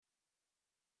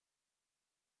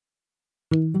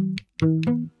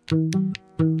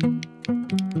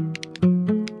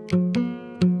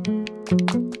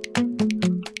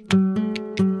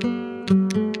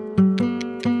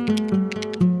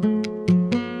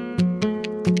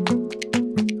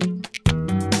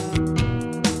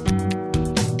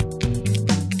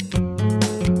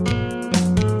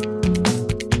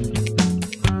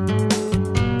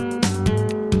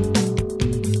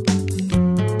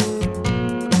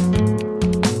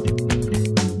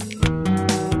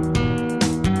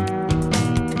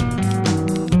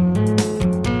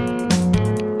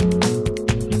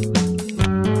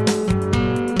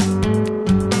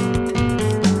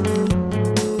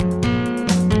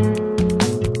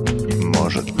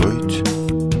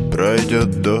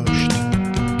пойдет дождь,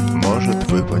 может,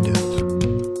 выпадет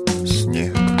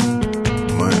снег.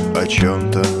 Мы о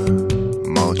чем-то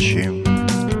молчим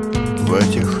в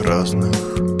этих разных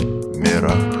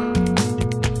мирах.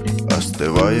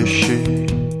 Остывающий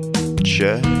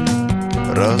чай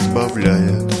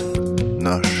разбавляет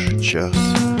наш час.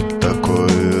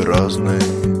 Такой разный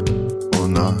у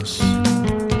нас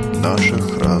в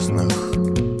наших разных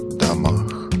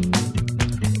домах.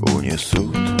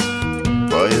 Унесут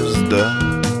поезда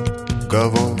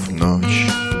кого в ночь,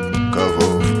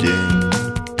 кого в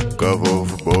день, кого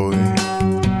в бой,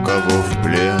 кого в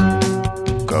плен,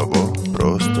 кого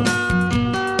просто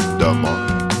домой.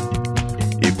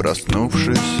 И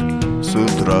проснувшись с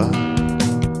утра,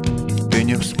 ты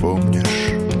не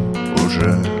вспомнишь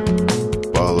уже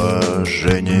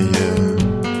положение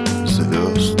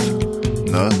звезд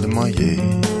над моей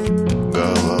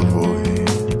головой.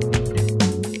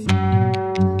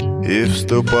 И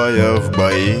вступая в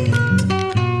бои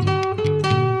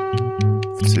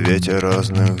в цвете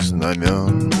разных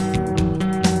знамен,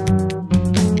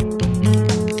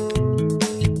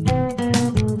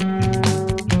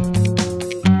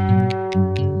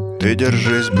 ты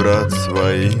держись, брат,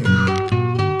 своих,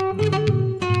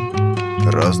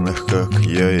 разных, как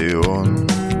я и он.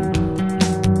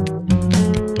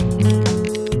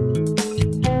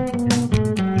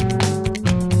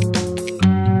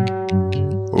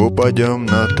 Упадем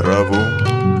на траву,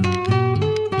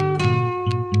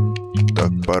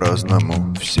 так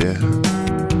по-разному все.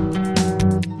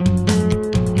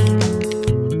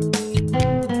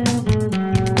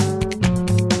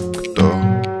 Кто,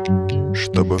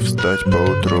 чтобы встать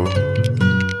поутру,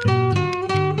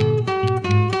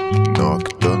 но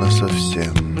кто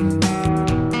насовсем.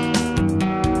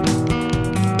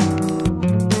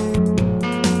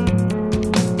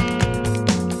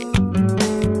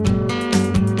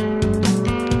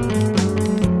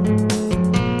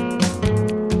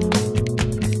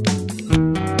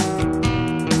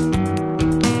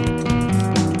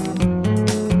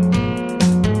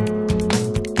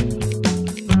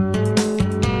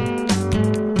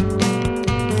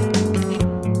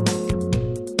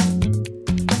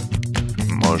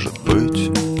 Может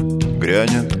быть,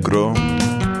 грянет гром,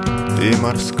 и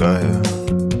морская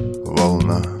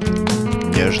волна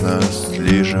нежно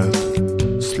слижет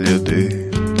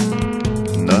следы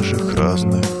наших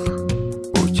разных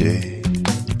путей.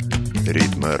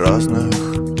 Ритмы разных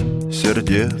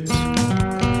сердец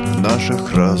в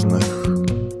наших разных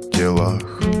телах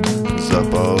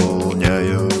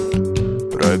заполняют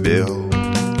пробел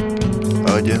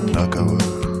одинаковых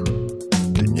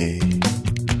дней.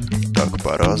 Так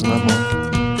по-разному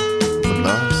в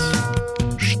нас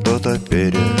что-то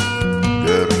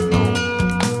перевернул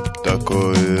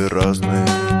такой разный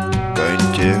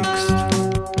контекст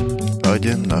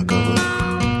одинаковых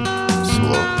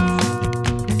слов.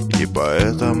 И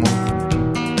поэтому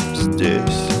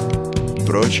здесь,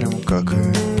 впрочем, как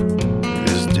и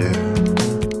везде,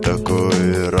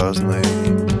 такой разный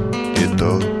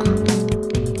итог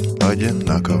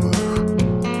одинаковых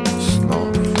снов.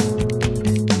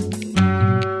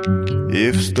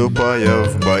 И вступая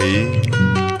в бои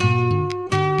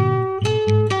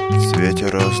в свете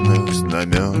разных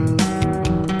знамен,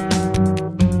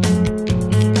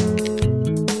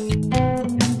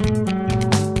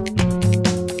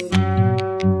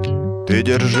 ты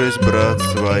держись, брат,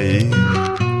 своих,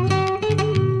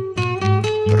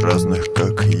 разных,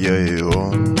 как я и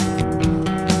он.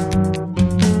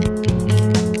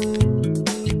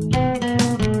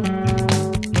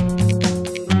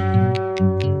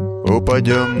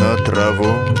 Упадем на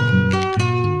траву,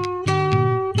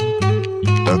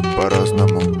 так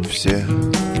по-разному все.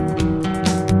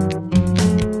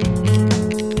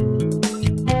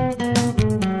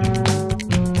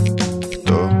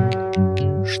 Кто,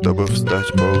 чтобы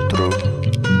встать поутру,